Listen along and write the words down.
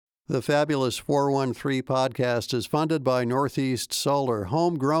The Fabulous 413 podcast is funded by Northeast Solar,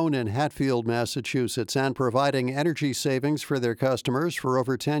 homegrown in Hatfield, Massachusetts, and providing energy savings for their customers for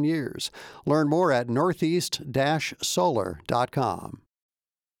over 10 years. Learn more at northeast-solar.com.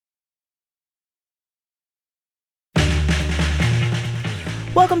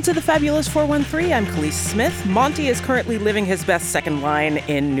 Welcome to the Fabulous 413. I'm Khalees Smith. Monty is currently living his best second line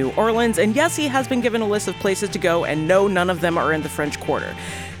in New Orleans, and yes, he has been given a list of places to go, and no, none of them are in the French Quarter.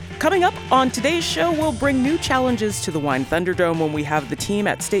 Coming up on today's show, we'll bring new challenges to the Wine Thunderdome when we have the team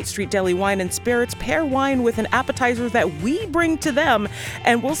at State Street Deli Wine and Spirits pair wine with an appetizer that we bring to them,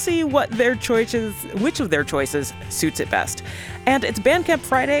 and we'll see which of their choices suits it best. And it's Bandcamp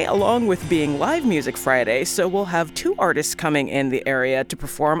Friday along with being Live Music Friday, so we'll have two artists coming in the area to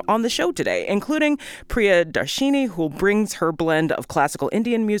perform on the show today, including Priya Darshini, who brings her blend of classical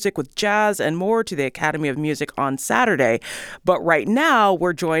Indian music with jazz and more to the Academy of Music on Saturday. But right now,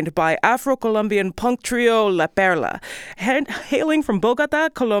 we're joined by Afro-Colombian punk trio La Perla. Hailing from Bogota,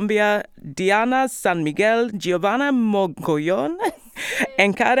 Colombia, Diana San Miguel, Giovanna Mogollon,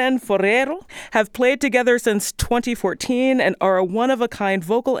 and Karen Forero have played together since 2014 and are a one-of-a-kind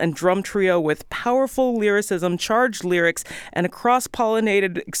vocal and drum trio with powerful lyricism, charged lyrics, and a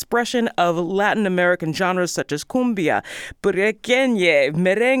cross-pollinated expression of Latin American genres such as cumbia, puertorriqueña,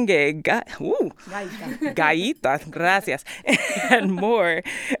 merengue, gaita, gracias, and more.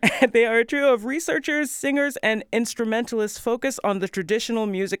 They are a trio of researchers, singers, and instrumentalists focused on the traditional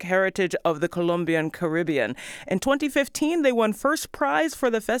music heritage of the Colombian Caribbean. In 2015, they won first prize for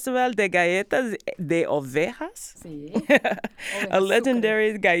the Festival de Galletas de Ovejas, a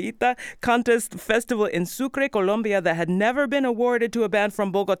legendary gaita contest festival in Sucre, Colombia, that had never been awarded to a band from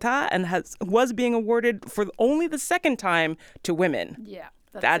Bogota and was being awarded for only the second time to women. Yeah,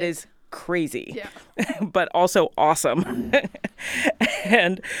 that is crazy, yeah. but also awesome.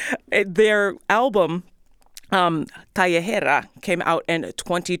 And their album, Callejera, came out in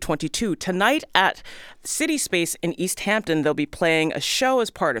 2022. Tonight at City Space in East Hampton, they'll be playing a show as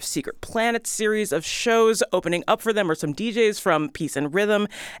part of Secret Planet's series of shows. Opening up for them are some DJs from Peace and Rhythm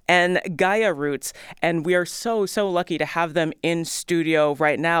and Gaia Roots. And we are so lucky to have them in studio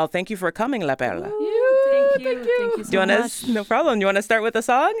right now. Thank you for coming, La Perla. Thank you so much. No problem. You want to start with a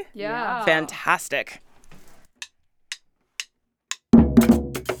song? Yeah. Fantastic.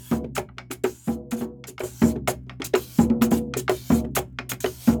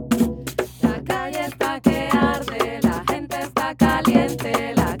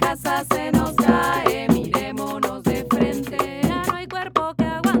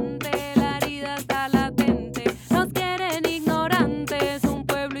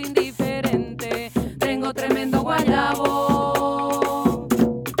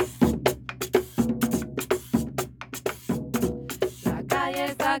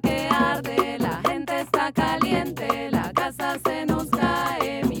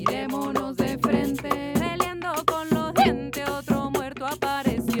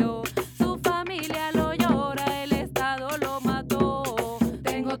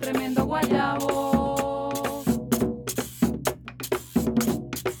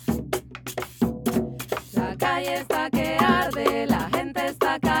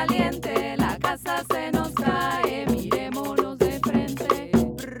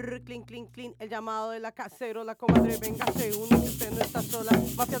 Casero, la comadre, venga, se une, que usted no está sola.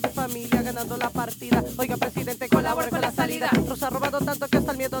 Mafias de familia ganando la partida. Oiga, presidente, colabore con la salida. Nos ha robado tanto que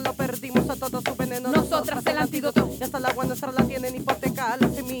hasta el miedo lo perdimos. A todo su veneno, nosotras el antídoto. Y hasta el agua nuestra la tienen hipoteca. La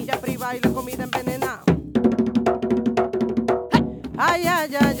semilla priva y la comida envenena. Ay,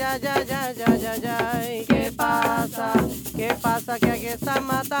 ay, ay, ay, ay, ay, ay, ay, ay. ¿Qué pasa? ¿Qué pasa? Que aquí están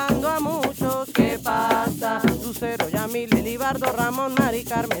matando a muchos. ¿Qué pasa? Lucero, Yamil, Libardo, Ramón, Mari,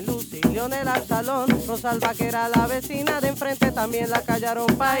 Carmen, Lucy, Leonel al salón. Rosalba, que era la vecina de enfrente, también la callaron.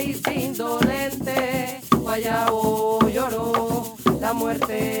 País indolente, Guayabo lloró, la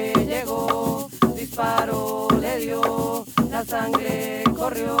muerte llegó, disparo le dio, la sangre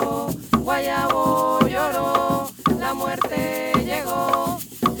corrió. Guayabo lloró, la muerte llegó,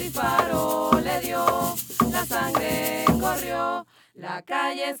 disparo le dio, la sangre corrió. La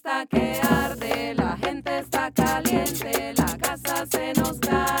calle está que arde, la gente está caliente, la casa se nos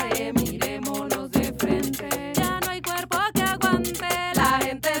cae, mirémonos de frente. Ya no hay cuerpo que aguante, la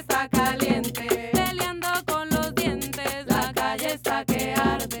gente está caliente, peleando con los dientes, la calle está que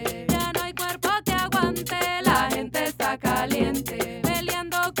arde. Ya no hay cuerpo que aguante, la gente está caliente,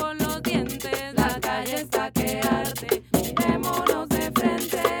 peleando con los dientes, la calle está que arde. Mirémonos de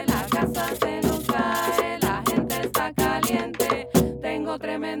frente, la casa se nos cae, la gente está caliente. Tengo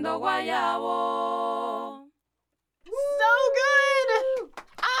tremendo guayabo. So good!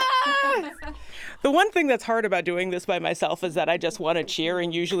 The one thing that's hard about doing this by myself is that I just want to cheer,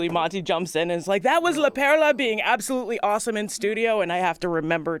 and usually Monty jumps in and is like, that was La Perla being absolutely awesome in studio, and I have to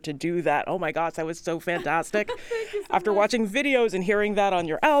remember to do that. Oh my gosh, that was so fantastic. After watching videos and hearing that on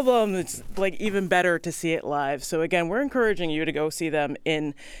your album, it's like even better to see it live. So again, we're encouraging you to go see them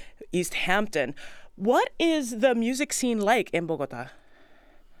in East Hampton. What is the music scene like in Bogota?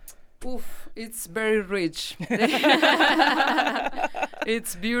 Oof, it's very rich.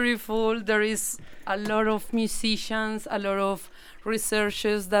 It's beautiful. There is a lot of musicians, a lot of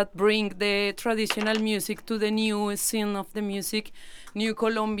researchers that bring the traditional music to the new scene of the music, new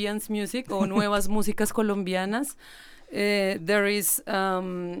Colombians music or nuevas músicas colombianas. There is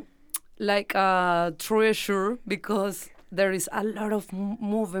like a treasure because there is a lot of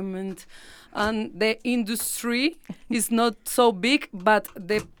movement, and the industry is not so big, but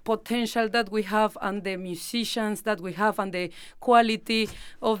the potential that we have and the musicians that we have and the quality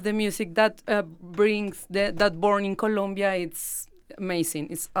of the music that brings that born in Colombia, it's amazing.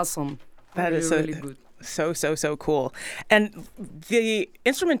 It's awesome. That is really good. So cool. And the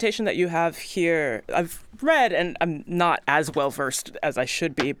instrumentation that you have here, I've read, and I'm not as well versed as I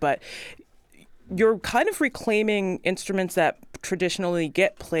should be, but you're kind of reclaiming instruments that traditionally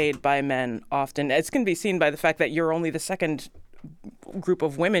get played by men often. It's can be seen by the fact that you're only the second group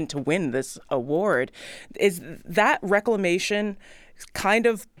of women to win this award. Is that reclamation kind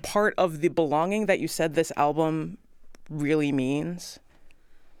of part of the belonging that you said this album really means?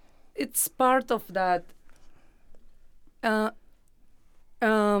 It's part of that.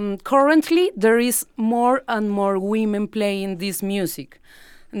 Currently, there is more and more women playing this music.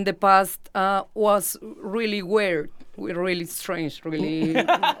 In the past, was really weird, really strange, really.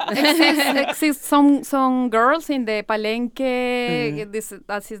 Exist some girls in the Palenque.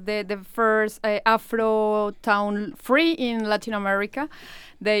 That is the first Afro town free in Latin America.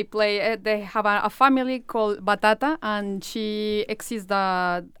 They play. They have a family called Batata, and she exists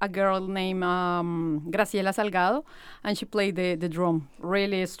a girl named Graciela Salgado, and she played the drum.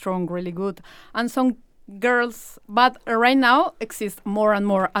 Really strong, really good, and some girls, but right now exists more and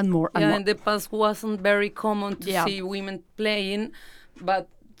more and more and more. In the past wasn't very common to see women playing, but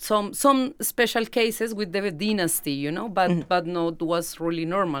some special cases with the dynasty, but no, it was really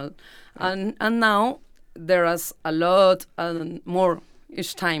normal, and now there is a lot and more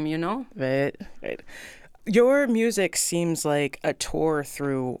each time, Right. Your music seems like a tour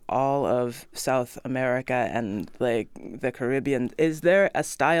through all of South America and like the Caribbean. Is there a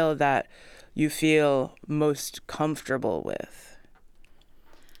style that you feel most comfortable with?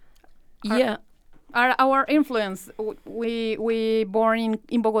 Yeah. Our influence, we born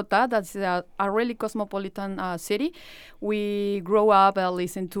in Bogota. That's a really cosmopolitan city. We grow up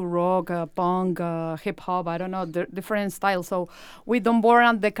listen to rock, punk, hip hop. I don't know, different styles. So we don't born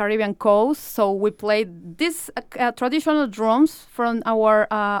on the Caribbean coast. So we play these traditional drums from our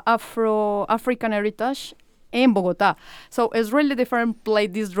African heritage in Bogota. So it's really different play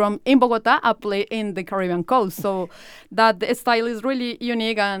this drum in Bogota and play in the Caribbean coast. So that style is really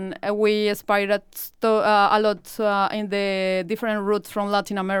unique, and we aspired to a lot in the different roots from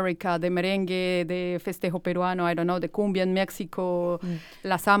Latin America, the merengue, the festejo peruano, I don't know, the cumbia in Mexico,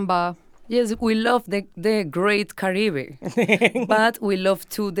 la samba. Yes, we love the great Caribe, but we love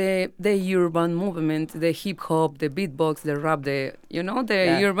too the urban movement, the hip hop, the beatbox, the rap,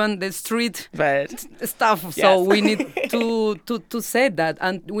 urban, the street stuff. Yes. So we need to say that,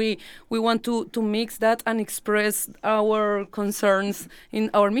 and we want to mix that and express our concerns in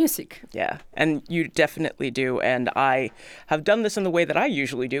our music. Yeah, and you definitely do, and I have done this in the way that I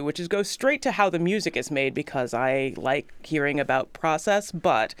usually do, which is go straight to how the music is made because I like hearing about process,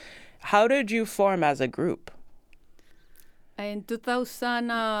 but how did you form as a group? In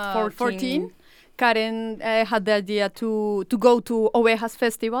 2014, Karen had the idea to go to Ovejas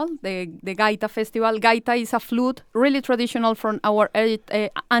Festival, the Gaita Festival. Gaita is a flute, really traditional from our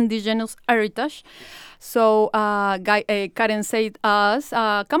indigenous heritage. So Karen said us,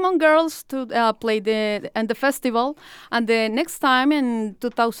 come on girls to play the festival. And the next time in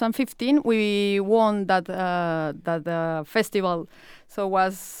 2015, we won that festival. So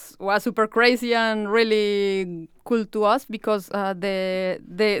was super crazy and really cool to us because the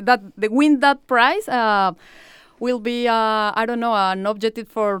win that prize will be an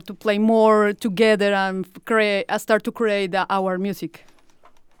objective to play more together and start to create our music.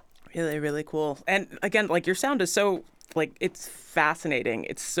 Really, really cool. And again, like your sound is so it's fascinating.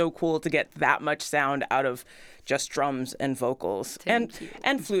 It's so cool to get that much sound out of just drums and vocals and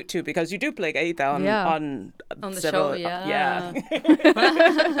flute too, because you do play gaita on the several, show. Yeah.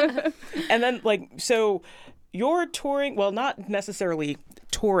 And then so you're touring, well, not necessarily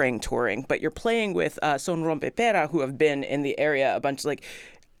touring, but you're playing with Son Rompepera, who have been in the area a bunch. Like,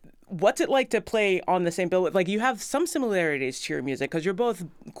 what's it like to play on the same bill? Like, you have some similarities to your music because you're both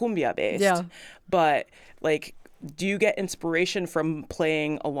cumbia based. Yeah. But like, do you get inspiration from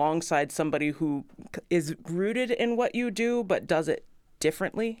playing alongside somebody who is rooted in what you do but does it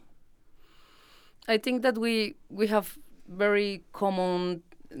differently? I think that we have very common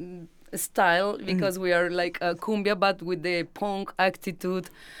style because we are like a cumbia but with the punk attitude,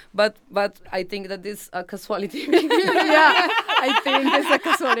 but I think that is a casualty. Yeah, I think it's a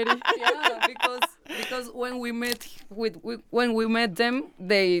casualty. Yeah, because when we met them,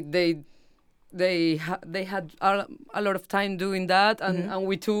 they had a lot of time doing that, and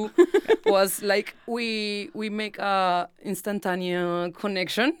we too was like we make a instantaneous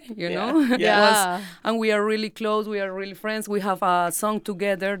connection, you know. Yeah. And we are really close. We are really friends. We have a song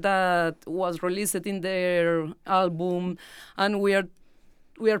together that was released in their album, and we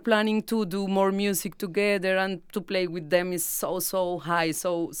are planning to do more music together, and to play with them is so high,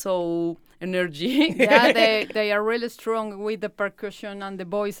 so energy. Yeah, they are really strong with the percussion and the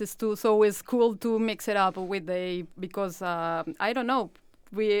voices too. So it's cool to mix it up with because I don't know,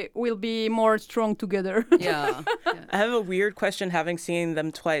 we will be more strong together. Yeah. I have a weird question, having seen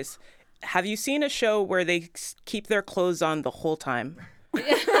them twice. Have you seen a show where they keep their clothes on the whole time?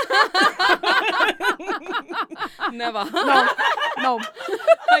 Never. No.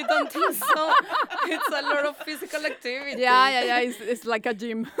 I don't think so. It's a lot of physical activity. Yeah. It's like a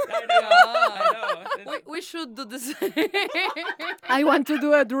gym. I know. We should do the same. I want to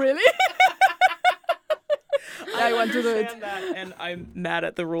do it, really. I want to do it. That, and I'm mad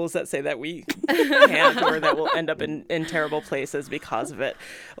at the rules that say that we can't or that we'll end up in terrible places because of it.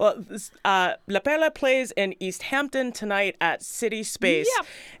 Well, La Perla plays in East Hampton tonight at City Space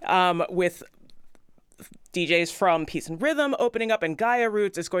with DJs from Peace and Rhythm opening up, and Gaia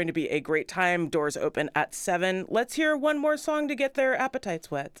Roots. Is going to be a great time. Doors open at 7. Let's hear one more song to get their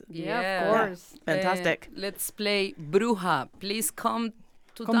appetites wet. Yeah, of course. Fantastic. Let's play Bruja. Please come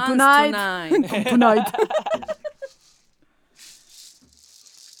dance tonight. Come tonight.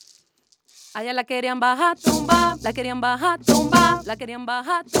 Allá la querían bajar, tumba, la querían bajar, tumba, la querían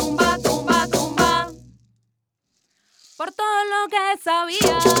bajar, tumba, tumba, tumba. Por todo lo que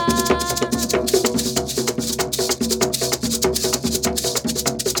sabía.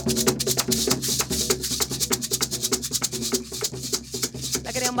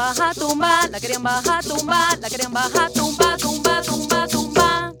 La querían bajar, tumba, la querían bajar, tumba, la querían bajar, tumba, tumba, tumba,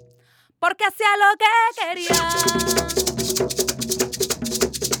 tumba. Porque hacía lo que quería.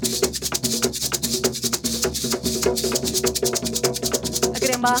 La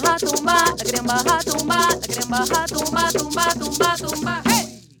querían bajar, tumba, la querían bajar, tumba, la querían bajar, tumba, tumba, tumba, tumba.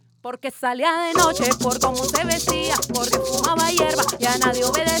 ¡Hey! Porque salía de noche por cómo se vestía, porque fumaba hierba y a nadie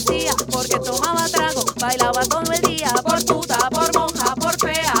obedecía, porque tomaba trago, bailaba todo el día, por puta, por monja, por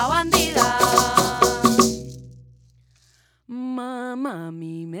fea, bandida. Mamá, a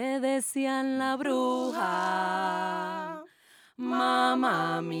mí me decían la bruja.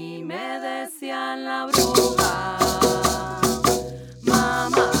 Mamá, a mí me decían la bruja.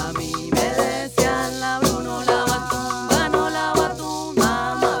 Mamá, a mí me decían la bruja. No la batumba, no la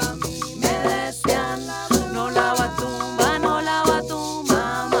batumba. Mamá, a mí me decían la bruja. No la batumba, no la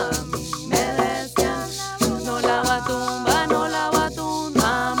batumba. Mamá, a mí me decían la bruja. No la batumba, no la batumba.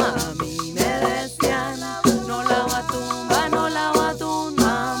 Mamá, a mí me decían la bruja. No la batumba, no la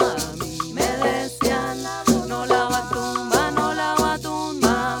batumba. Mamá, a mí me decían la bruja. No la batumba, no la batumba.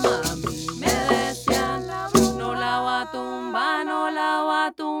 Mamá, a mí me decían la bruja. No la batumba, no la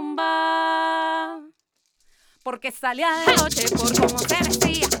batumba. Porque salía de noche por cómo se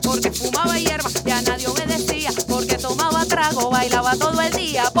vestía, porque fumaba hierba y a nadie obedecía, porque tomaba trago, bailaba todo el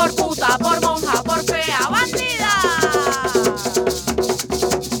día, por puta, por monja, por fea, bandida.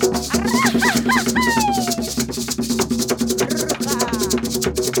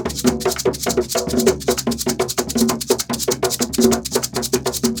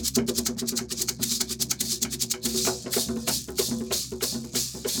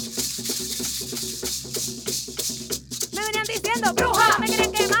 Me venían diciendo bruja, me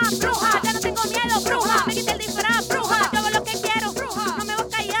querían quemar, bruja, ya no tengo miedo, bruja, me quité el disfraz, bruja, yo hago lo que quiero, bruja, no me voy a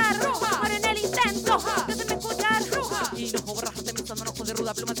callar, bruja, muero en el intento, yo sé me escuchar, bruja. Y no borrajas de mis manos con de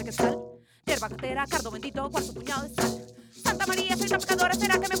ruda plumas de cristal, hierba catera, cardo bendito, cuarzo puñado de sal. Santa María, soy una pecadora,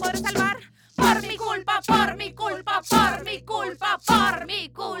 ¿será que me podré salvar? Por mi culpa, por mi culpa, por mi culpa, por mi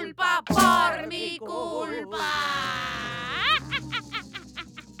culpa, por mi culpa.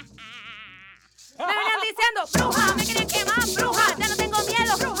 Me venían diciendo bruja, me querían quemar, bruja, ya no tengo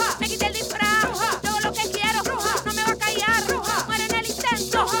miedo, bruja, me quité el disfraz, bruja, yo hago lo que quiero,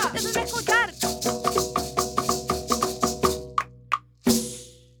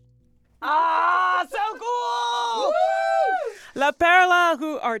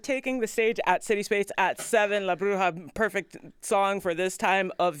 are taking the stage at City Space at 7. La Bruja, perfect song for this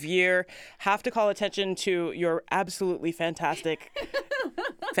time of year. Have to call attention to your absolutely fantastic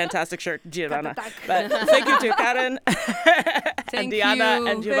shirt, Giovanna. But thank you to Karen and Diana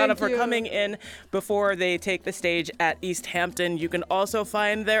and Giovanna for coming in before they take the stage at East Hampton. You can also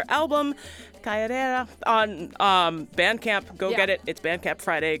find their album, Calladera, on Bandcamp. Go get it. It's Bandcamp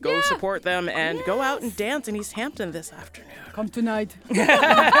Friday. Go support them and go out and dance in East Hampton this afternoon. Come tonight.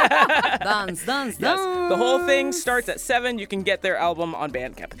 Dance. Yes. The whole thing starts at 7. You can get their album on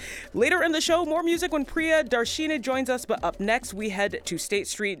Bandcamp. Later in the show, more music when Priya Darshini joins us. But up next, we head to State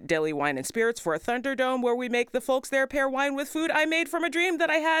Street Deli Wine and Spirits for a Thunderdome, where we make the folks there pair wine with food I made from a dream that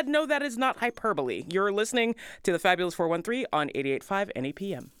I had. No, that is not hyperbole. You're listening to the Fabulous 413 on 88.5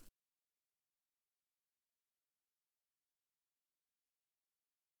 NEPM.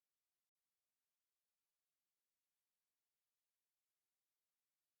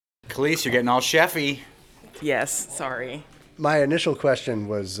 Khalees, you're getting all chefy. Yes, sorry. My initial question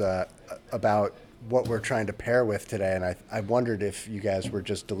was about what we're trying to pair with today, and I wondered if you guys were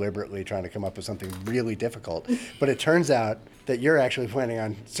just deliberately trying to come up with something really difficult. But it turns out that you're actually planning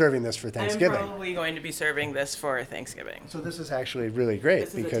on serving this for Thanksgiving. I'm probably going to be serving this for Thanksgiving. So this is actually really great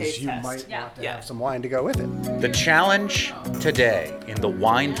This is a because taste you test. might Yeah. want to have some wine to go with it. The challenge today in the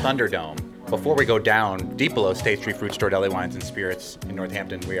Wine Thunderdome, before we go down deep below State Street Fruit Store Deli Wines and Spirits in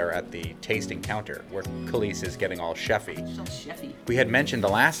Northampton, we are at the tasting counter where Khalees is getting all chefy. We had mentioned the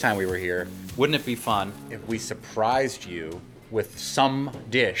last time we were here, wouldn't it be fun if we surprised you with some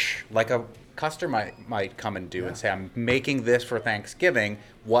dish, like a customer might come and do and say, I'm making this for Thanksgiving,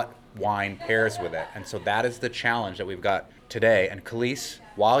 what wine pairs with it? And so that is the challenge that we've got today. And Khalees,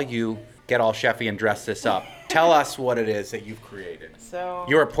 while you get all chefy and dress this up, tell us what it is that you've created. So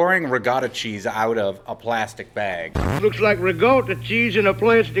You are pouring regatta cheese out of a plastic bag. Looks like regatta cheese in a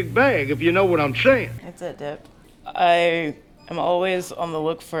plastic bag, if you know what I'm saying. it's a dip. I am always on the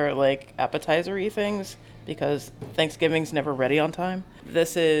look for like appetizer-y things because Thanksgiving's never ready on time.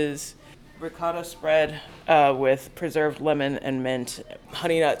 This is ricotta spread with preserved lemon and mint,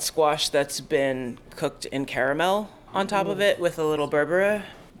 honey nut squash that's been cooked in caramel on top of it with a little berbera.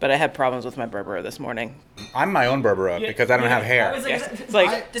 But I had problems with my berbera this morning. I'm my own Berbera because I don't have hair. It's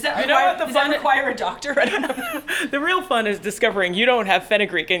like, Does that you know what the does fun that require a doctor? I don't know. The real fun is discovering you don't have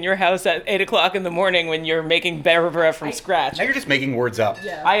fenugreek in your house at 8 o'clock in the morning when you're making berbera from scratch. Now you're just making words up.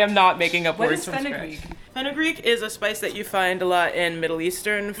 I am not making up What words is from fenugreek? scratch. Fenugreek is a spice that you find a lot in Middle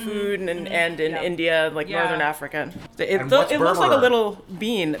Eastern food and in India, like Northern Africa. It looks like a berbera? little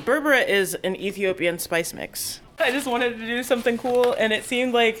bean. Berbera is an Ethiopian spice mix. I just wanted to do something cool, and it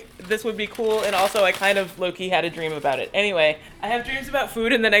seemed like this would be cool, and also I kind of low-key had a dream about it. Anyway, I have dreams about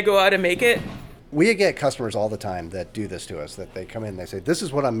food, and then I go out and make it. We get customers all the time that do this to us, that they come in and they say, this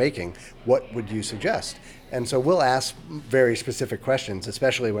is what I'm making, what would you suggest? And so we'll ask very specific questions,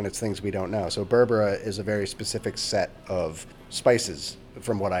 especially when it's things we don't know. So berbera is a very specific set of spices,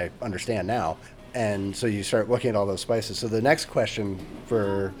 from what I understand now. And so you start looking at all those spices. So the next question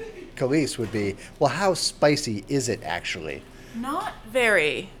for Khalees would be, well, how spicy is it actually? Not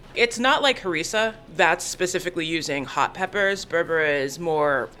very. It's not like harissa. That's specifically using hot peppers. Berbera is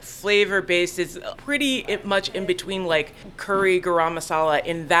more flavor-based. It's pretty much in between like curry, garam masala,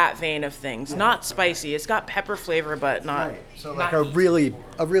 in that vein of things. Not spicy. It's got pepper flavor, but not. So like a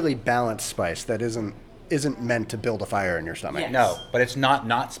really balanced spice that isn't meant to build a fire in your stomach. Yes. No, but it's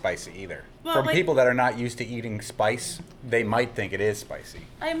not spicy either. Well, From like- people that are not used to eating spice, they might think it is spicy.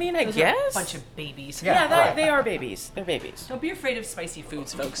 I mean, I Those guess. are a bunch of babies. Yeah, they are babies. They're babies. Don't be afraid of spicy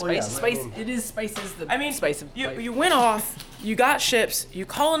foods, folks. Well, yeah, Spice, I mean- it is spice is the I mean, spice of you life. you went off, you got ships, you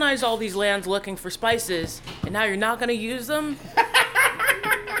colonized all these lands looking for spices, and now you're not going to use them?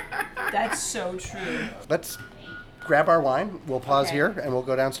 That's so true. Let's grab our wine. We'll pause here and we'll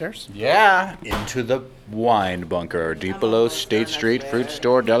go downstairs. Yeah. Into the wine bunker, deep below State Street Fruit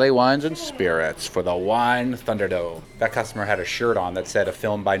Store Deli Wines and Spirits for the Wine Thunderdome. That customer had a shirt on that said a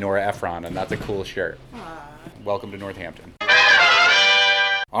film by Nora Ephron, and that's a cool shirt. Welcome to Northampton.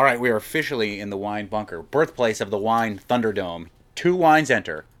 All right, we are officially in the wine bunker, birthplace of the Wine Thunderdome. 2 wines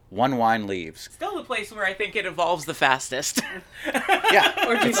enter, 1 wine leaves. Still the place where I think it evolves the fastest. Yeah.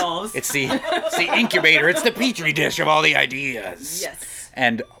 Or devolves. It's the incubator. It's the petri dish of all the ideas. Yes.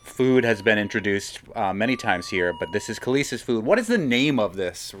 And food has been introduced many times here, but this is Khalees' food. What is the name of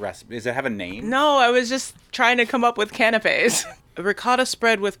this recipe? Does it have a name? No, I was just trying to come up with canapes. A ricotta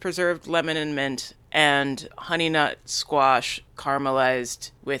spread with preserved lemon and mint and honey nut squash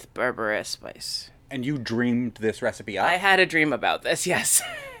caramelized with berbera spice. And you dreamed this recipe up? I had a dream about this, yes.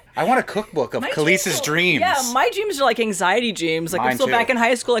 I want a cookbook of Khalees's dreams. Yeah, my dreams are like anxiety dreams. Like Mine I'm still too. back in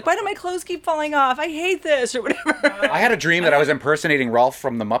high school. Like, why do my clothes keep falling off? I hate this or whatever. I had a dream that I was impersonating Ralph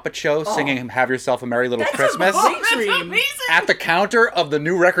from The Muppet Show, singing "Have Yourself a Merry Little Christmas" Dream. at the counter of the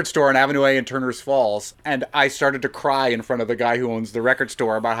new record store on Avenue A in Turners Falls, and I started to cry in front of the guy who owns the record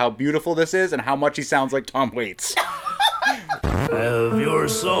store about how beautiful this is and how much he sounds like Tom Waits. Have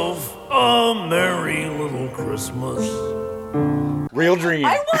yourself a merry little Christmas. Real dream.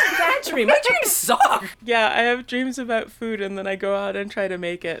 I want that dream. My dreams suck. Yeah, I have dreams about food and then I go out and try to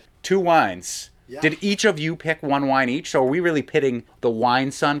make it. 2 wines. Did each of you pick 1 wine each? So are we really pitting the Wine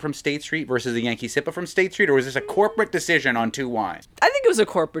Sun from State Street versus the Yankee Sippa from State Street, or was this a corporate decision on 2 wines? I think it was a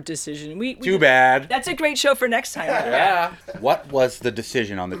corporate decision. Too bad. That's a great show for next time. Yeah. What was the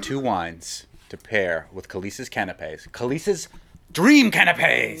decision on the 2 wines to pair with Khalees's Canapes? Khalees's Dream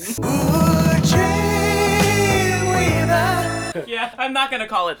Canapes! Yeah, I'm not going to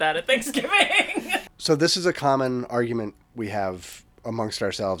call it that at Thanksgiving. So this is a common argument we have amongst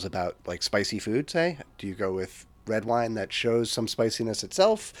ourselves about like spicy food, say. Do you go with red wine that shows some spiciness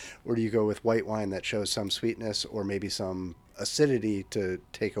itself, or do you go with white wine that shows some sweetness or maybe some acidity to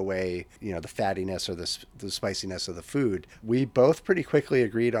take away, you know, the fattiness or the spiciness of the food? We both pretty quickly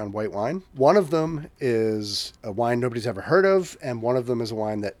agreed on white wine. One of them is a wine nobody's ever heard of, and one of them is a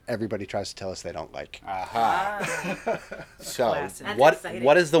wine that everybody tries to tell us they don't like. So,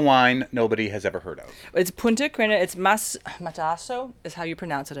 what is the wine nobody has ever heard of? It's Punta Crena. It's Matasso is how you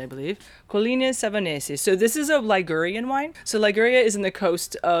pronounce it, I believe. Colline Savanesi. So this is a Ligurian wine. So Liguria is in the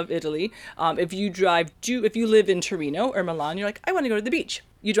coast of Italy. If you live in Torino or Milan, you're like, I want to go to the beach.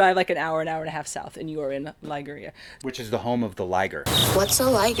 You drive like an hour and a half south, and you are in Liguria. Which is the home of the liger. What's a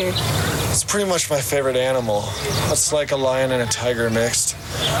liger? It's pretty much my favorite animal. It's like a lion and a tiger mixed.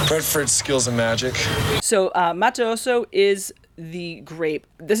 Bred for its skills and magic. So Matasso is the grape.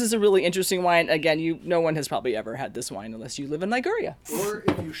 This is a really interesting wine. Again, no one has probably ever had this wine unless you live in Liguria. Or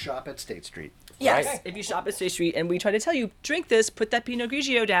if you shop at State Street. Yes, Right. if you shop at State Street, and we try to tell you, drink this, put that Pinot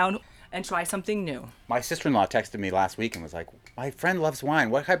Grigio down, and try something new. My sister-in-law texted me last week and was like, my friend loves wine.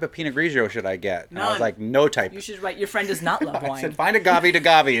 What type of Pinot Grigio should I get? And I was like, no type. You should write, your friend does not love I wine. said, find a Gavi to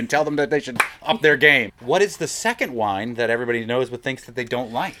Gavi and tell them that they should up their game. What is the second wine that everybody knows but thinks that they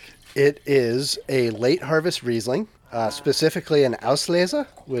don't like? It is a late harvest Riesling, specifically an Auslese,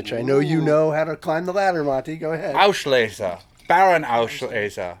 which I know you know how to climb the ladder, Monty. Go ahead. Auslese. Baron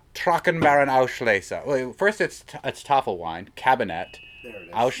Auslese. Trocken Baron Auslese. Well, first it's Tafel wine. Cabernet. There it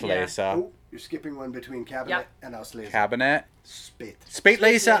is. Auslese. Oh, you're skipping one between Cabernet and Auslese. Cabernet. Spät.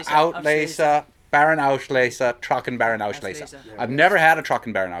 Spätlese, Auslese, Baron Auslese, Trocken Baron Auslese. I've never had a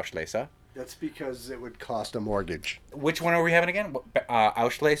Trocken Baron Auslese. That's because it would cost a mortgage. Which one are we having again?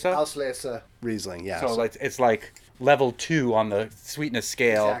 Auslese? Auslese Riesling, yes. So it's like level 2 on the sweetness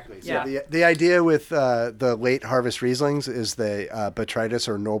scale. Exactly. So the idea with the late harvest Rieslings is the botrytis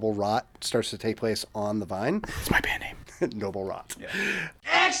or noble rot starts to take place on the vine. It's my band name. Noble rot. Yeah.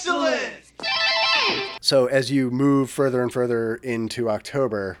 Excellent! So as you move further and further into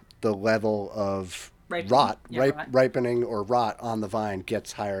October, the level of ripening or rot on the vine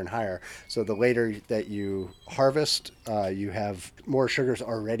gets higher and higher. So the later that you harvest, you have more sugars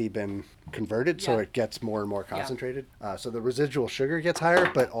already been converted, so it gets more and more concentrated. So the residual sugar gets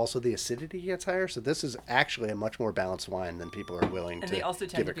higher, but also the acidity gets higher. So this is actually a much more balanced wine than people are willing to give it And they also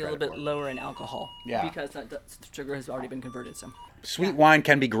tend to be a little bit lower in alcohol. Yeah. Because the sugar has already been converted. So. Sweet wine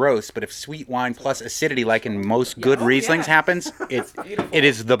can be gross, but if sweet wine plus acidity, like in most good Rieslings, happens, it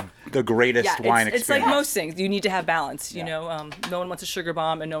is the greatest wine experience. It's like most things. You need to have balance. You know, no one wants a sugar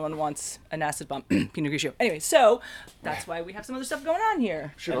bomb and no one wants an acid bomb. Pinot Grigio. Anyway, so that's why we have some other stuff going on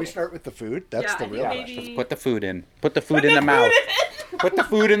here. Should we start with the food? That's the real question. Let's put the food in. Put the food in the mouth. Put the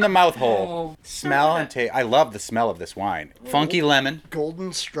food in the mouth hole. Smell and taste. I love the smell of this wine. Funky lemon.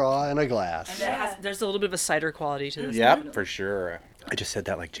 Golden straw in a glass. And there's a little bit of a cider quality to this. Yep, for sure. I just said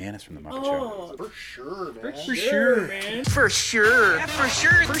that like Janice from the Muppet Show. For sure, man. For sure, man. For sure. For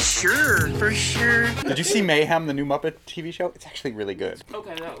sure. For sure. For sure. Did you see Mayhem, the new Muppet TV show? It's actually really good.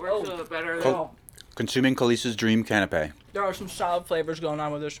 Okay, that works a little better. Consuming Khalees's Dream Canapé. There are some solid flavors going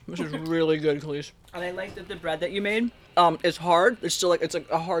on with this. This is really good, Khalees. And I like that the bread that you made is hard. It's still like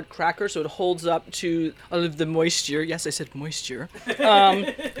a hard cracker, so it holds up to all of the moisture. Yes, I said moisture.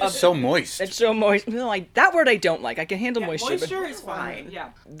 It's so moist. It's so moist. No, like that word I don't like. I can handle moisture. Moisture is fine.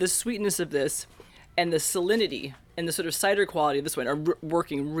 Yeah. The sweetness of this and the salinity and the sort of cider quality of this one are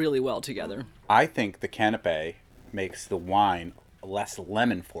working really well together. I think the canapé makes the wine less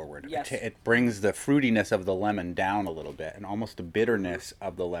lemon forward. Yes. It brings the fruitiness of the lemon down a little bit and almost the bitterness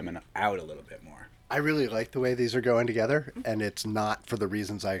of the lemon out a little bit more. I really like the way these are going together, and it's not for the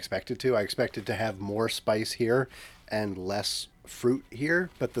reasons I expected to. I expected to have more spice here and less fruit here,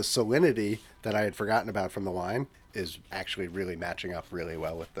 but the salinity that I had forgotten about from the wine is actually really matching up really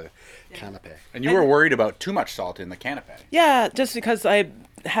well with the Canapes. And you were worried about too much salt in the Canapes. Yeah, just because I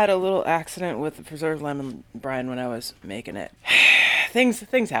had a little accident with the preserved lemon brine when I was making it.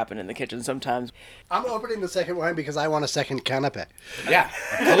 Things happen in the kitchen sometimes. I'm opening the second wine because I want a second Canape. Yeah,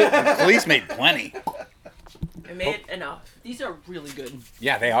 Khalees made plenty. I made enough. These are really good.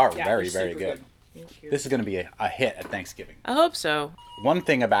 Yeah, they are Yeah, very, they're very super good. Thank you. This is going to be a hit at Thanksgiving. I hope so. One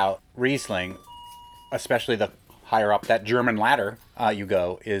thing about Riesling, especially the higher up that German ladder you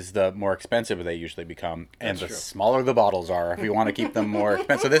go, is the more expensive they usually become. And the smaller the bottles are if we want to keep them more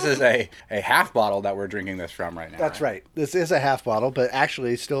expensive. So this is a half bottle that we're drinking this from right now. That's right. This is a half bottle, but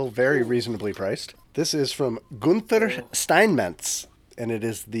actually still very reasonably priced. This is from Gunther Steinmetz, and it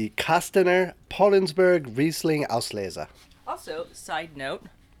is the Kastener Pollensberg Riesling Auslese. Also, side note,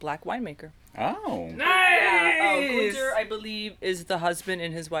 black winemaker. Oh. Nice! Gunther, I believe, is the husband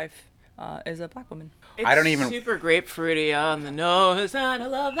and his wife is a black woman. It's I don't even super grapefruity on the nose, and I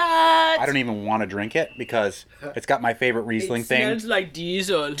love that. I don't even want to drink it because it's got my favorite Riesling thing. It smells like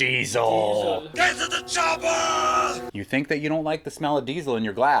diesel. Diesel. Get to the chopper! You think that you don't like the smell of diesel in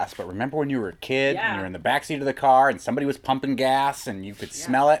your glass, but remember when you were a kid and Yeah. you were in the backseat of the car and somebody was pumping gas and you could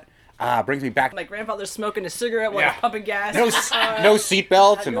smell it? Brings me back. My grandfather's smoking a cigarette while he's pumping gas. No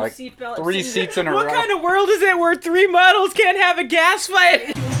seatbelts and no like seatbelt. 3 seats in a row. What kind of world is it where 3 models can't have a gas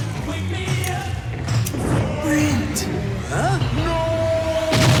fight?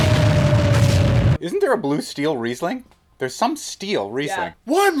 Isn't there a blue steel Riesling? There's some steel Riesling.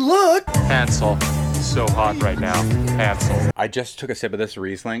 One look! Hansel. So hot right now. Hansel. I just took a sip of this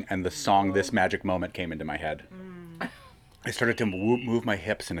Riesling and the song This Magic Moment came into my head. I started to move my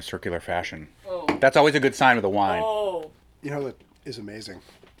hips in a circular fashion. Oh. That's always a good sign with a wine. Oh. You know what is amazing?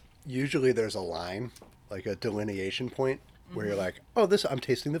 Usually there's a line, like a delineation point, where you're like, oh, I'm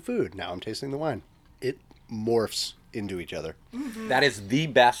tasting the food. Now I'm tasting the wine. It morphs into each other. That is the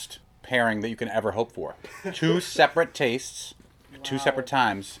best pairing that you can ever hope for. 2 separate tastes, 2 separate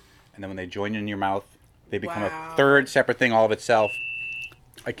times, and then when they join in your mouth, they become a third separate thing all of itself.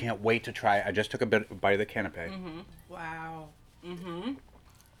 I can't wait to try it. I just took a bite of the Canape. Wow. Oh,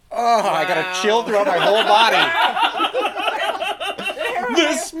 I got a chill throughout my whole body.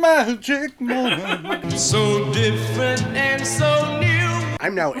 This magic moment. So different and so new.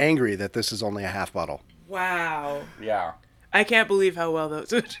 I'm now angry that this is only a half bottle. Wow. Yeah. I can't believe how well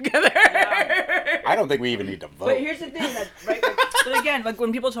those are together. I don't think we even need to vote. But here's the thing, but again, like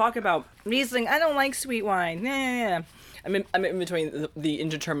when people talk about Riesling, I don't like sweet wine. Yeah. I'm in between the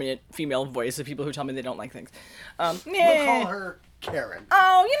indeterminate female voice of people who tell me they don't like things. We'll call her Karen.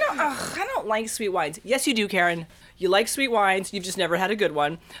 Oh, I don't like sweet wines. Yes, you do, Karen. You like sweet wines. You've just never had a good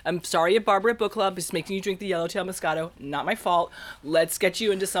one. I'm sorry if Barbara at Book Club is making you drink the Yellowtail Moscato. Not my fault. Let's get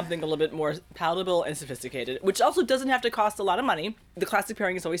you into something a little bit more palatable and sophisticated, which also doesn't have to cost a lot of money. The classic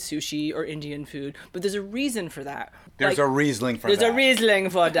pairing is always sushi or Indian food, but there's a reason for that. There's a Riesling for that. There's a Riesling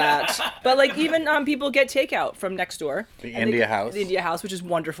for that. But like even people get takeout from next door. The India House. The India House, which is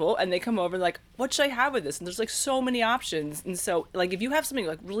wonderful, and they come over and like, what should I have with this? And there's like so many options. And so like if you have something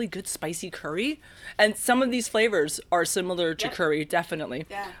like really good spicy curry, and some of these flavors are similar to curry, definitely.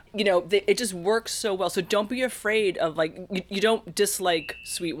 Yeah. You know, it just works so well. So don't be afraid of like you don't dislike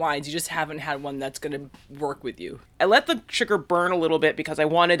sweet wines. You just haven't had one that's gonna work with you. I let the sugar burn a little bit because I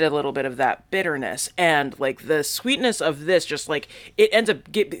wanted a little bit of that bitterness, and like the sweetness of this just like it ends up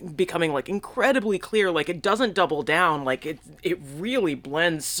becoming like incredibly clear. Like it doesn't double down. Like it really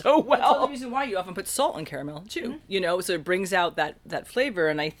blends so well. That's the reason why you often put salt in caramel too. You know, so it brings out that flavor.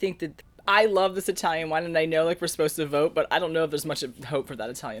 And I think that I love this Italian wine, and I know like we're supposed to vote, but I don't know if there's much of hope for that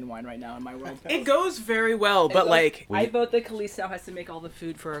Italian wine right now in my world. It goes very well, but like I vote that Khalees now has to make all the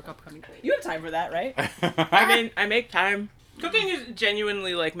food for our upcoming. You have time for that, right? I mean, I make time. Cooking is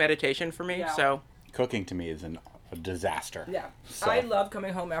genuinely like meditation for me. Yeah. So Cooking to me is a disaster. Yeah. So. I love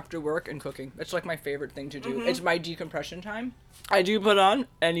coming home after work and cooking. It's like my favorite thing to do. It's my decompression time. I do put on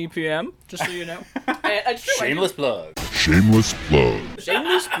NEPM, just so you know. It's true, Shameless plug. Shameless plug.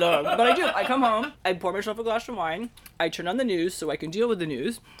 Shameless plug. But I do. I come home, I pour myself a glass of wine, I turn on the news so I can deal with the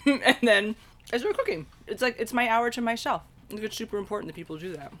news, and then I start cooking. It's like, it's my hour to myself. I think it's super important that people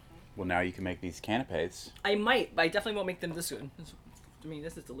do that. Well, now you can make these canapes. I might, but I definitely won't make them this good. I mean,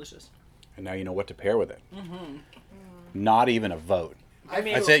 this is delicious. And now you know what to pair with it. Not even a vote. I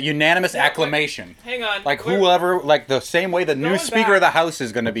mean, It's a unanimous acclamation. hang on. Like whoever, like the same way the new Going Speaker back. of the House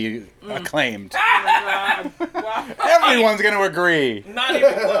is going to be acclaimed. Wow. Everyone's going to agree. Not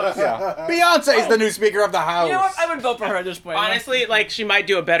even close. Yeah. Beyonce's the new Speaker of the House. You know what? I would vote for her at this point. Honestly, like, she might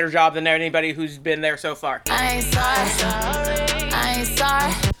do a better job than anybody who's been there so far.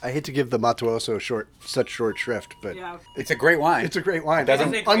 I hate to give the Matuoso such short shrift, but it's a great wine. It's a great wine.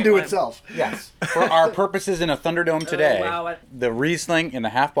 Doesn't undo itself. Yes. For our purposes in a Thunderdome today, wow. the Riesling in the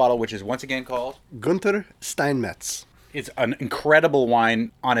half bottle, which is once again called Gunther Steinmetz. It's an incredible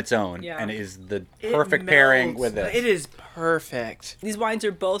wine on its own, and it is the perfect pairing with this. It is perfect. These wines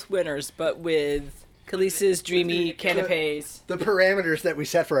are both winners, but with Khalees's dreamy Canapes. The parameters that we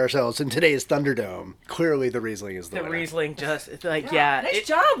set for ourselves in today's Thunderdome, clearly the Riesling is the winner. Riesling just, it's like, Nice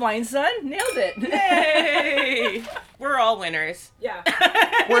job, Wine Son. Nailed it. Hey! We're all winners. Yeah.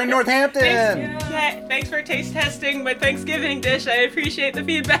 We're in Northampton. Thanks for taste testing my Thanksgiving dish. I appreciate the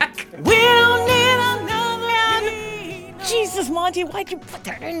feedback. We don't need another. Jesus, Monty, why'd you put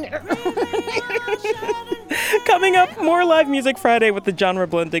that in there? Coming up, more live music Friday with the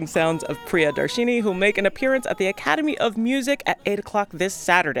genre-blending sounds of Priya Darshini, who'll make an appearance at the Academy of Music at 8 o'clock this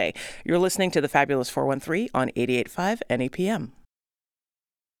Saturday. You're listening to the Fabulous 413 on 88.5 NAPM.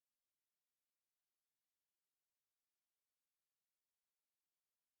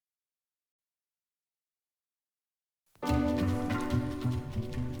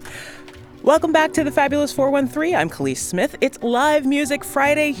 Welcome back to the Fabulous 413. I'm Khalees Smith. It's Live Music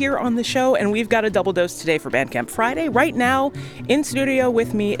Friday here on the show, and we've got a double dose today for Bandcamp Friday. Right now, in studio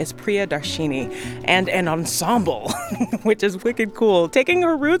with me is Priya Darshini and an ensemble, which is wicked cool. Taking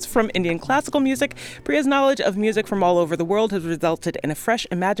her roots from Indian classical music, Priya's knowledge of music from all over the world has resulted in a fresh,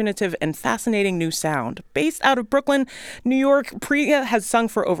 imaginative, and fascinating new sound. Based out of Brooklyn, New York, Priya has sung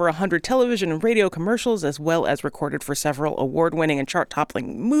for over 100 television and radio commercials, as well as recorded for several award-winning and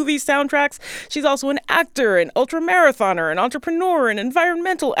chart-toppling movie soundtracks. She's also an actor, an ultramarathoner, an entrepreneur, an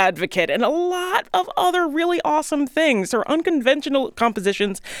environmental advocate, and a lot of other really awesome things. Her unconventional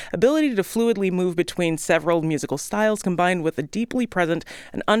compositions, ability to fluidly move between several musical styles, combined with a deeply present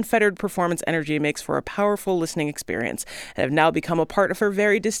and unfettered performance energy, makes for a powerful listening experience and have now become a part of her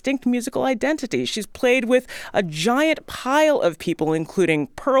very distinct musical identity. She's played with a giant pile of people, including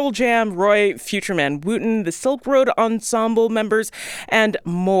Pearl Jam, Roy, Future Man Wooten, the Silk Road Ensemble members, and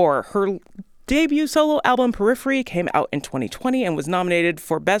more. Her debut solo album, Periphery, came out in 2020 and was nominated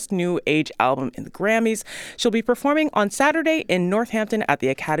for Best New Age Album in the Grammys. She'll be performing on Saturday in Northampton at the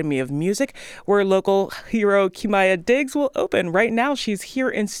Academy of Music, where local hero Kimaya Diggs will open. Right now, she's here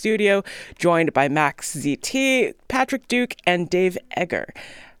in studio, joined by Max ZT, Patrick Duke, and Dave Egger.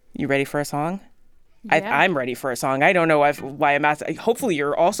 You ready for a song? Yeah. I'm ready for a song. I don't know why I'm asking. Hopefully,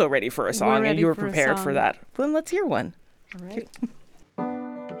 you're also ready for a song and you were prepared for that. Well, then let's hear one. All right.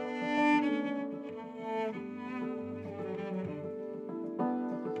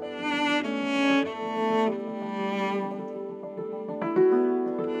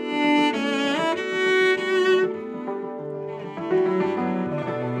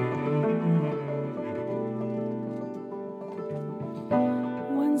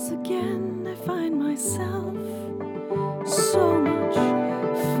 Once again, I find myself so much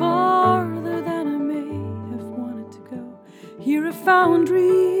farther than I may have wanted to go. Here I found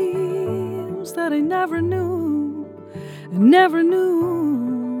dreams that I never knew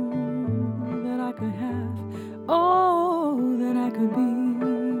that I could have, oh, that I could be.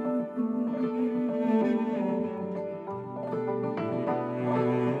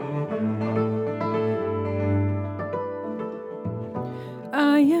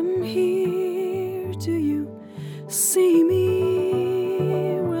 I am here, do you see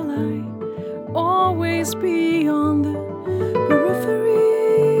me? Will I always be on the periphery?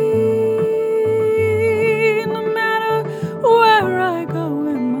 No matter where I go,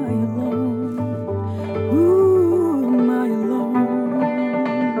 am I alone? Ooh, am I alone?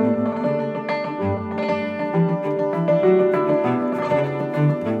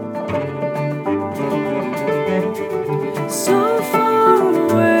 So far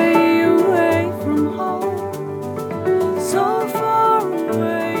away from home, so far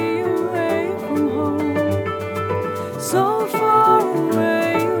away from home.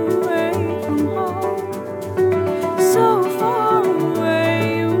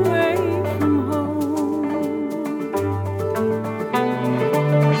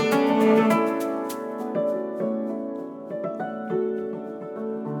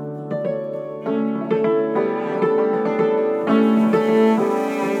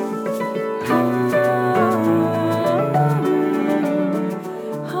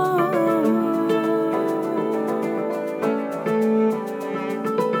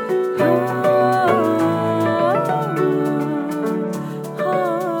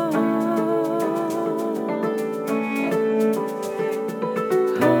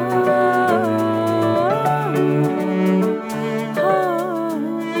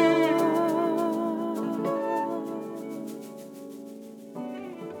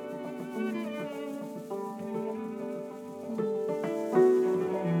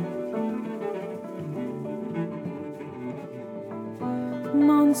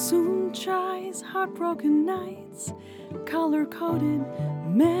 monsoon chimes, heartbroken nights, color-coded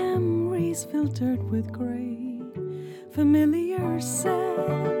memories filtered with gray, familiar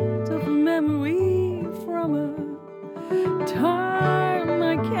scent of a memory from a time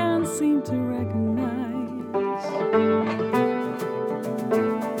I can't seem to recognize.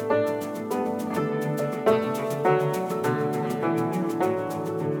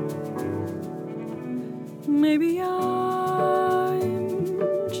 Maybe I'm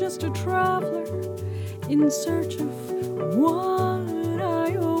just a traveler in search of what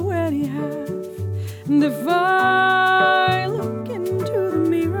I already have. And if I look into the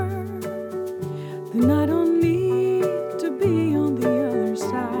mirror, then I don't need to be on the other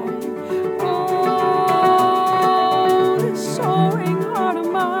side. Oh, this soaring heart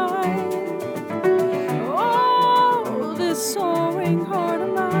of mine. Oh, this soaring heart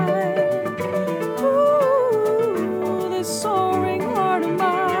of mine.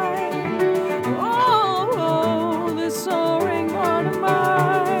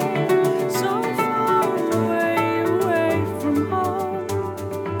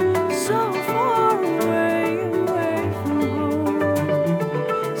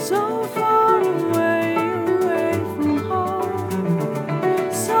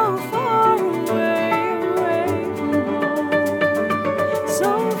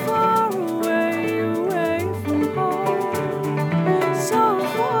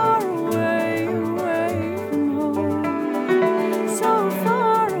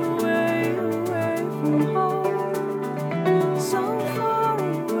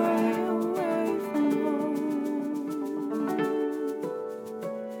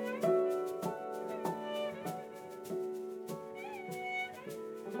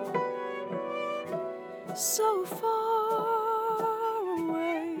 So far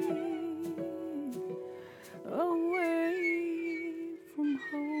away, away from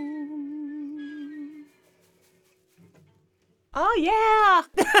home. Oh, yeah!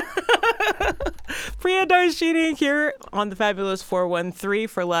 Priya Darshini here on the Fabulous 413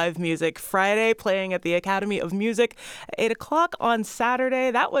 for Live Music Friday, playing at the Academy of Music at 8 o'clock on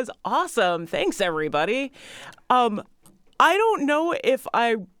Saturday. That was awesome. Thanks, everybody. I don't know if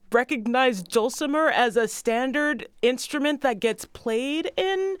I recognize dulcimer as a standard instrument that gets played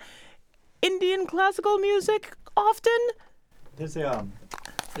in Indian classical music often. There's an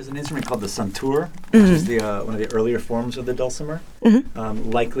instrument called the santoor, which is one of the earlier forms of the dulcimer.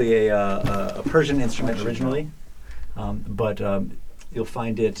 Likely a Persian instrument originally, but you'll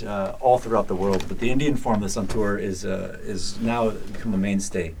find it all throughout the world. But the Indian form of the santoor is now become the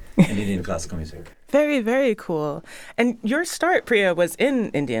mainstay in Indian classical music. Very, very cool. And your start, Priya, was in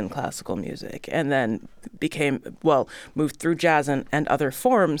Indian classical music and then moved through jazz and other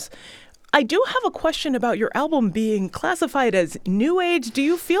forms. I do have a question about your album being classified as New Age. Do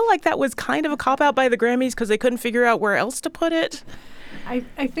you feel like that was kind of a cop-out by the Grammys because they couldn't figure out where else to put it? I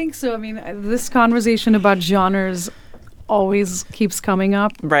think so. I mean, this conversation about genres always keeps coming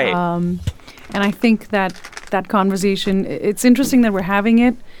up. Right. And I think that conversation, it's interesting that we're having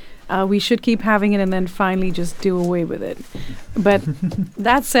it. We should keep having it and then finally just do away with it. But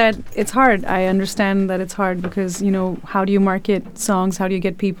that said, it's hard. I understand that it's hard because, how do you market songs? How do you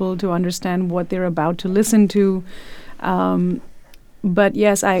get people to understand what they're about to listen to? But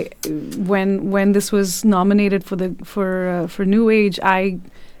yes, when this was nominated for New Age, I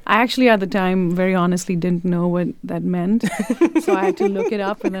actually at the time, very honestly, didn't know what that meant. So I had to look it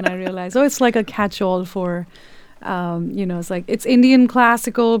up and then I realized, it's like a catch-all for... it's like it's Indian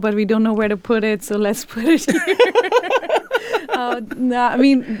classical, but we don't know where to put it, so let's put it here. No, I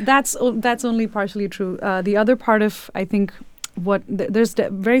mean that's only partially true. The other part of there's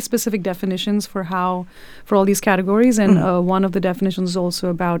very specific definitions for all these categories, and one of the definitions is also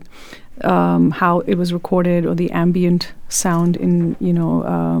about how it was recorded or the ambient sound in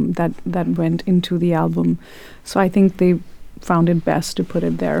that went into the album. So I think they found it best to put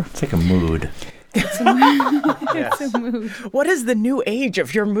it there. It's like a mood. It's a mood. It's a mood. What is the new age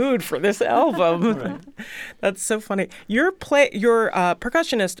of your mood for this album? Right. That's so funny. Your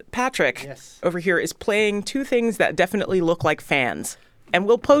percussionist, Patrick, over here is playing two things that definitely look like fans. And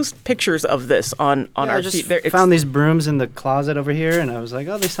we'll post pictures of this on our feed. I just found these brooms in the closet over here, and I was like,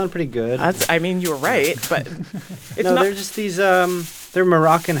 they sound pretty good. You're right, but they're just these, they're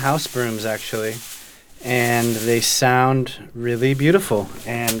Moroccan house brooms, actually. And they sound really beautiful.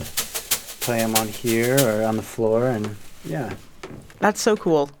 And... play them on here or on the floor, and that's so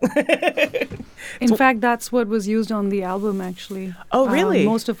cool. In fact, that's what was used on the album, actually. Oh, really?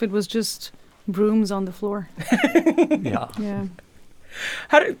 Most of it was just brooms on the floor. Yeah.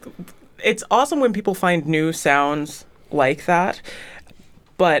 It's awesome when people find new sounds like that,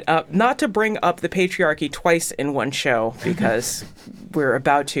 But not to bring up the patriarchy twice in one show, because we're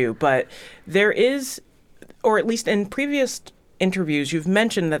about to, but there is, or at least in previous interviews, you've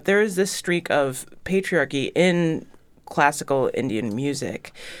mentioned that there is this streak of patriarchy in classical Indian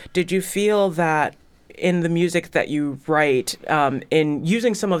music. Did you feel that in the music that you write, in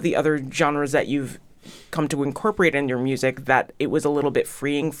using some of the other genres that you've come to incorporate in your music, that it was a little bit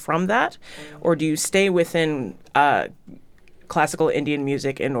freeing from that? Or do you stay within classical Indian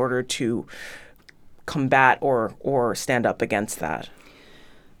music in order to combat or stand up against that?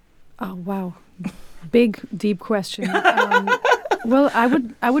 Oh, wow. Big, deep question. Well, I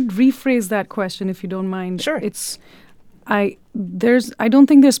would rephrase that question if you don't mind. Sure. I don't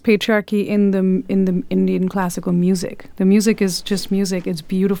think there's patriarchy in the Indian classical music. The music is just music. It's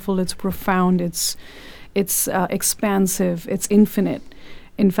beautiful, it's profound, it's expansive, it's infinite.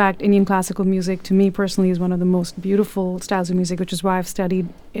 In fact, Indian classical music, to me personally, is one of the most beautiful styles of music, which is why I've studied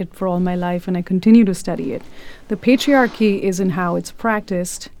it for all my life, and I continue to study it. The patriarchy is in how it's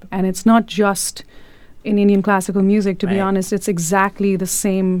practiced, and it's not just in Indian classical music, to be honest. It's exactly the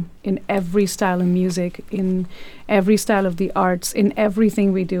same in every style of music, in every style of the arts, in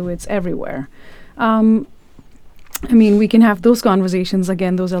everything we do. It's everywhere. I mean, we can have those conversations.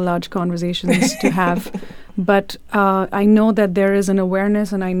 Again, those are large conversations to have. But I know that there is an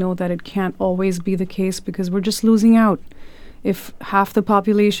awareness, and I know that it can't always be the case, because we're just losing out. If half the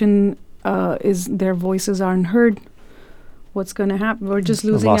population their voices aren't heard, what's going to happen? We're just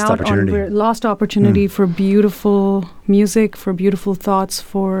losing out on lost opportunity for beautiful music, for beautiful thoughts,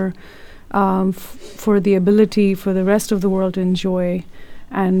 for the ability for the rest of the world to enjoy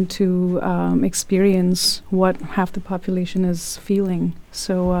and to experience what half the population is feeling.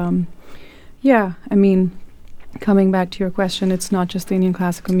 So, yeah, I mean, coming back to your question, it's not just the Indian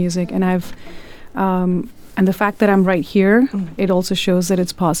classical music, and and the fact that I'm right here, it also shows that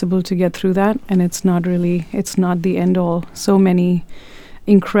it's possible to get through that, and it's not the end all. So many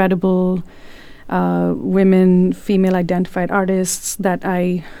incredible women, female identified artists that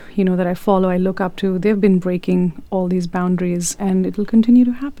I follow, I look up to, they've been breaking all these boundaries, and it will continue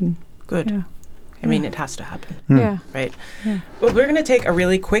to happen. Good. Yeah. I mean, it has to happen. Yeah. Right. Yeah. Well, we're going to take a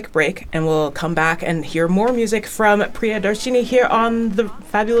really quick break, and we'll come back and hear more music from Priya Darshini here on the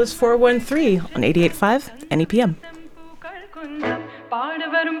Fabulous 413 on 88.5 NEPM.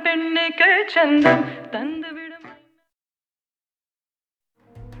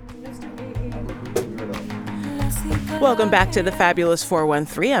 Welcome back to the Fabulous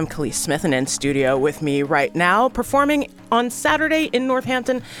 413. I'm Khalees Smith, and in studio with me right now, performing on Saturday in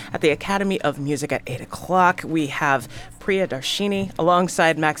Northampton at the Academy of Music at 8 o'clock. We have Priya Darshini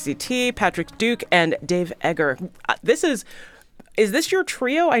alongside Maxi T, Patrick Duke, and Dave Egger. Is this your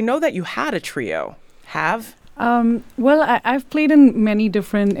trio? I know that you had a trio. Have? Well, I've played in many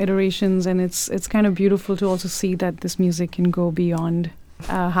different iterations, and it's kind of beautiful to also see that this music can go beyond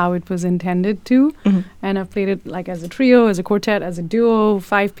how it was intended to. Mm-hmm. And I've played it like as a trio, as a quartet, as a duo,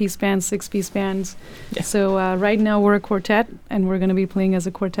 5-piece bands, 6-piece bands. Yeah. So right now we're a quartet, and we're going to be playing as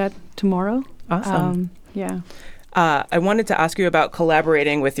a quartet tomorrow. Awesome. Yeah. I wanted to ask you about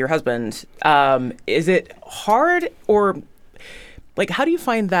collaborating with your husband. Is it hard, or like, how do you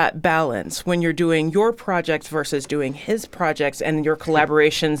find that balance when you're doing your projects versus doing his projects and your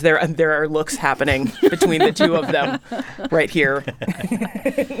collaborations? There are looks happening between the two of them right here.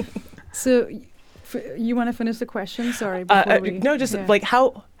 So you want to finish the question? Sorry. No, just like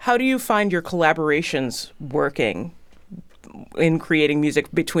how do you find your collaborations working in creating music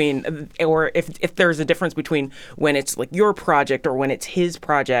between, or if there's a difference between when it's like your project or when it's his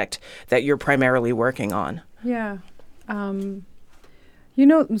project that you're primarily working on? Yeah.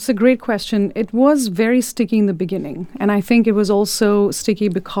 It's a great question. It was very sticky in the beginning. And I think it was also sticky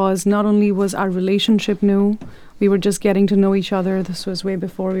because not only was our relationship new, we were just getting to know each other. This was way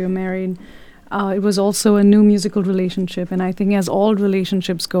before we were married. It was also a new musical relationship. And I think as all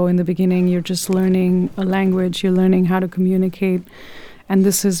relationships go in the beginning, you're just learning a language, you're learning how to communicate. And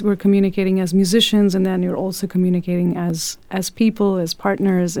we're communicating as musicians, and then you're also communicating as people, as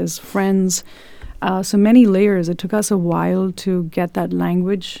partners, as friends. So many layers. It took us a while to get that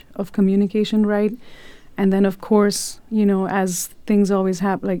language of communication right. And then, of course, as things always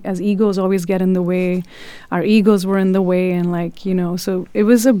happen, like as egos always get in the way, our egos were in the way. And so it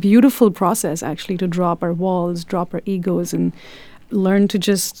was a beautiful process, actually, to drop our walls, drop our egos, and learn to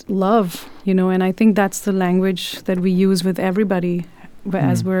just love, And I think that's the language that we use with everybody. But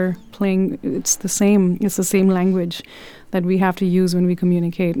as we're playing, it's the same language that we have to use when we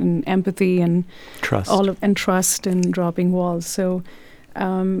communicate, and empathy and trust, trust and dropping walls. So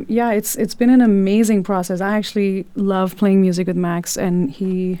It's been an amazing process. I actually love playing music with Max,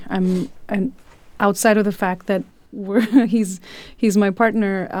 and outside of the fact that he's my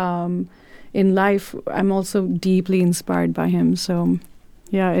partner in life, I'm also deeply inspired by him. So,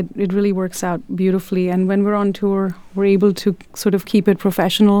 yeah, it really works out beautifully. And when we're on tour, we're able to sort of keep it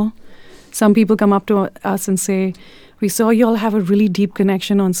professional. Some people come up to us and say, "We saw you all have a really deep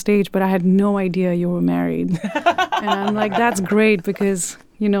connection on stage, but I had no idea you were married." And I'm like, that's great because,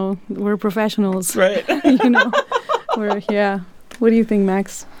 we're professionals. Right. What do you think,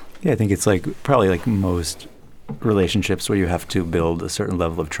 Max? Yeah, I think it's probably like most relationships where you have to build a certain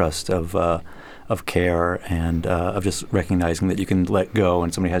level of trust, of care, and of just recognizing that you can let go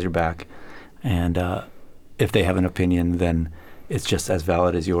and somebody has your back. And if they have an opinion, then it's just as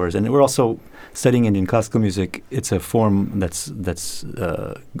valid as yours. And we're also studying Indian classical music. It's a form that's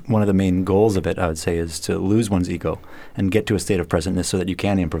one of the main goals of it, I would say, is to lose one's ego and get to a state of presentness so that you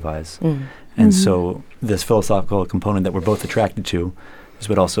can improvise. And so this philosophical component that we're both attracted to is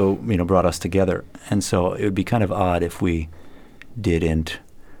what also brought us together. And so it would be kind of odd if we didn't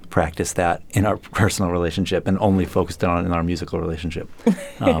practice that in our personal relationship and only focused on it in our musical relationship.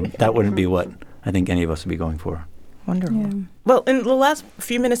 That wouldn't be what I think any of us would be going for. Wonderful. Yeah. Well, in the last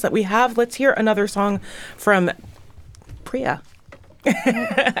few minutes that we have, let's hear another song from Priya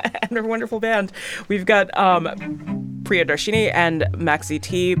and her wonderful band. We've got Priya Darshini and Maxi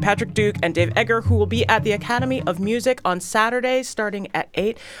T, Patrick Duke, and Dave Egger, who will be at the Academy of Music on Saturday starting at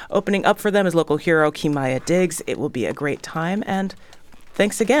 8. Opening up for them is local hero Kimaya Diggs. It will be a great time. And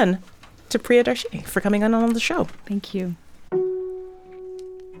thanks again to Priya Darshini for coming on the show. Thank you.